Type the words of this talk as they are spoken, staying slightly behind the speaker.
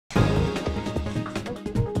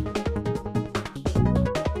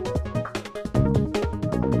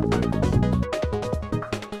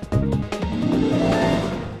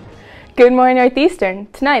Good morning, Northeastern.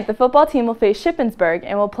 Tonight, the football team will face Shippensburg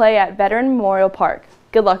and will play at Veteran Memorial Park.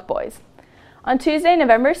 Good luck, boys. On Tuesday,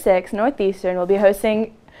 November 6th, Northeastern will be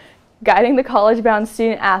hosting Guiding the College-Bound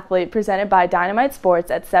Student Athlete presented by Dynamite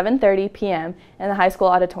Sports at 7:30 p.m. in the high school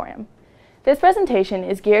auditorium. This presentation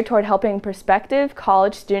is geared toward helping prospective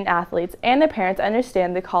college student athletes and their parents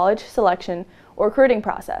understand the college selection or recruiting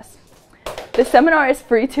process. The seminar is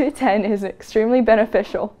free to attend and is extremely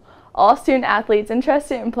beneficial. All student athletes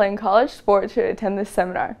interested in playing college sports should attend this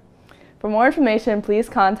seminar. For more information, please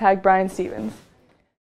contact Brian Stevens.